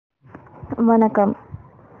வணக்கம்.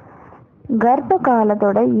 கர்ப்ப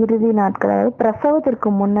காலத்தோட இறுதி நாட்கள், அதாவது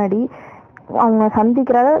பிரசவத்திற்கு முன்னாடி அவங்க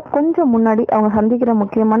கொஞ்சம் முன்னாடி அவங்க சந்திக்கிற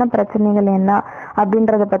முக்கியமான பிரச்சனைகள் என்ன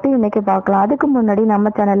அப்படின்றத பத்தி இன்னைக்கு பார்க்கலாம். அதுக்கு முன்னாடி நம்ம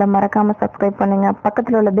சேனலை மறக்காம சப்ஸ்கிரைப் பண்ணுங்க.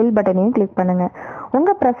 பக்கத்துல உள்ள பெல் பட்டனையும் கிளிக் பண்ணுங்க. உங்க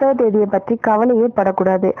பிரசவ தேதியை பற்றி கவலையே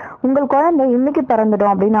படக்கூடாது. உங்கள் குழந்தை இன்னைக்கு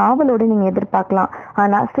பிறந்துடும் அப்படின்னு ஆவலோடு நீங்க எதிர்பார்க்கலாம்.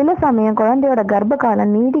 ஆனா சில சமயம் குழந்தையோட கர்ப்ப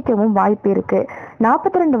காலம் நீடிக்கவும் வாய்ப்பு இருக்கு.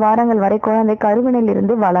 42 வாரங்கள் வரை குழந்தை கருவினில்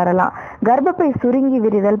இருந்து வளரலாம். கர்ப்பப்பை சுருங்கி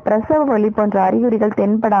விரிதல், பிரசவ வலி போன்ற அறிகுறிகள்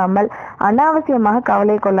தென்படாமல் அனாவசியமாக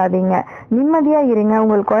கவலை கொள்ளாதீங்க. நிம்மதியா இருங்க.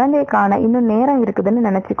 உங்கள் குழந்தையை காண இன்னும் நேரம் இருக்குதுன்னு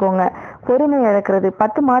நினைச்சுக்கோங்க. பொறுமை இழக்கிறது.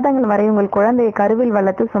 10 மாதங்கள் வரை உங்கள் குழந்தையை கருவில்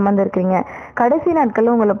வளர்த்து சுமந்திருக்கீங்க. கடைசி நாட்கள்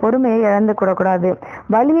உங்களை பொறுமையை இழந்து கூடாது.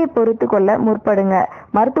 வலியை பொறுத்து கொள்ள முற்படுங்க.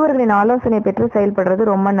 மருத்துவர்களின் ஆலோசனை பெற்று செயல்படுறது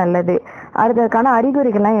ரொம்ப நல்லது. அதற்கான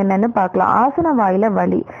அறிகுறிகள்லாம் என்னன்னு பார்க்கலாம். ஆசன வாயில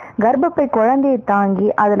வலி. கர்ப்பப்பை குழந்தையை தாங்கி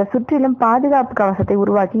அதுல சுற்றிலும் பாதுகாப்பு கவசத்தை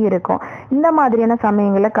உருவாக்கி இருக்கும். இந்த மாதிரியான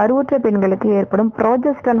சமயங்கள்ல கருவுற்ற பெண்களுக்கு ஏற்படும்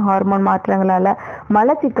புரோஜெஸ்டரான் ஹார்மோன் மாற்றங்களால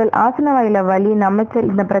மலச்சிக்கல், ஆசன வாயில வலி,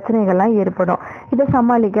 நமைச்சல் இந்த பிரச்சனைகள்லாம் ஏற்படும். இதை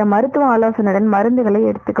சமாளிக்க மருத்துவ ஆலோசனையுடன் மருந்துகளை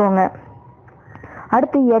எடுத்துக்கோங்க.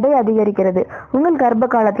 அடுத்து எடை அதிகரிக்கிறது. உங்கள் கர்ப்ப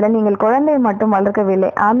காலத்துல நீங்கள் குழந்தையை மட்டும் வளர்க்கவில்லை,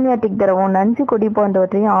 ஆம்னியாட்டிக் திரவம், நஞ்சு கொடி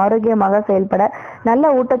போன்றவற்றையும் ஆரோக்கியமாக செயல்பட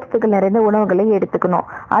நல்ல ஊட்டச்சத்துக்கள் நிறைந்த உணவுகளை எடுத்துக்கணும்.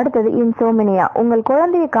 அடுத்தது இன்சோமினியா. உங்கள்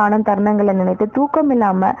குழந்தையை காணும் தருணங்களை நினைத்து தூக்கம்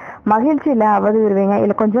இல்லாம மகிழ்ச்சியில அவதிருவீங்க.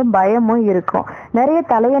 இல்ல கொஞ்சம் பயமும் இருக்கும். நிறைய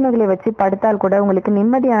தலையணைகளை வச்சு படுத்தால் கூட உங்களுக்கு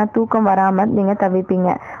நிம்மதியான தூக்கம் வராம நீங்க தவிப்பீங்க.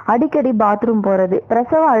 அடிக்கடி பாத்ரூம் போறது.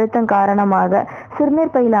 பிரசவ அழுத்தம் காரணமாக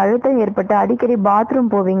சிறுநீர் பையில அழுத்தம் ஏற்பட்டு அடிக்கடி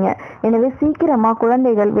பாத்ரூம் போவீங்க. எனவே சீக்கிரமா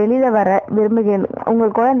குழந்தைகள்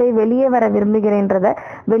உங்கள் குழந்தை வெளியே வர விரும்புகிறேன்றத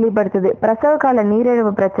வெளிப்படுத்துது. பிரசவ கால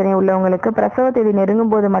நீரிழிவு பிரச்சனை உள்ளவங்களுக்கு பிரசவ தேதி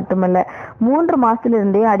நெருங்கும் போது மட்டுமல்ல, 3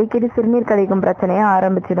 மாசத்திலிருந்தே அடிக்கடி சிறுநீர் கழிக்கும் பிரச்சனையை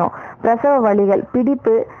ஆரம்பிச்சிடும். பிரசவ வலிகள்,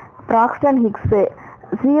 பிடிப்பு, பிராக்ஸ்டன் ஹிக்ஸ்,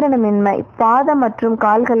 சீரணமின்மை, பாதம் மற்றும்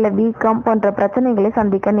கால்களில் வீக்கம் போன்ற பிரச்சனைகளை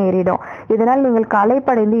சந்திக்க நேரிடும். இதனால் நீங்கள்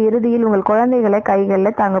களைப்படைந்து இறுதியில் உங்கள் குழந்தைகளை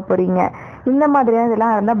கைகளில் தாங்க போறீங்க. இந்த மாதிரியான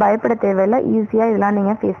இதெல்லாம் இருந்தால் பயப்பட தேவையில்லை. ஈஸியா இதெல்லாம்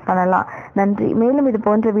நீங்க ஃபேஸ் பண்ணலாம். நன்றி. மேலும் இது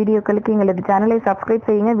போன்ற வீடியோக்களுக்கு எங்களது சேனலை சப்ஸ்கிரைப்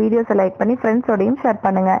செய்யுங்க. வீடியோஸை லைக் பண்ணி ஃப்ரெண்ட்ஸோடையும் ஷேர்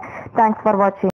பண்ணுங்க. தேங்க்ஸ் ஃபார் வாட்சிங்.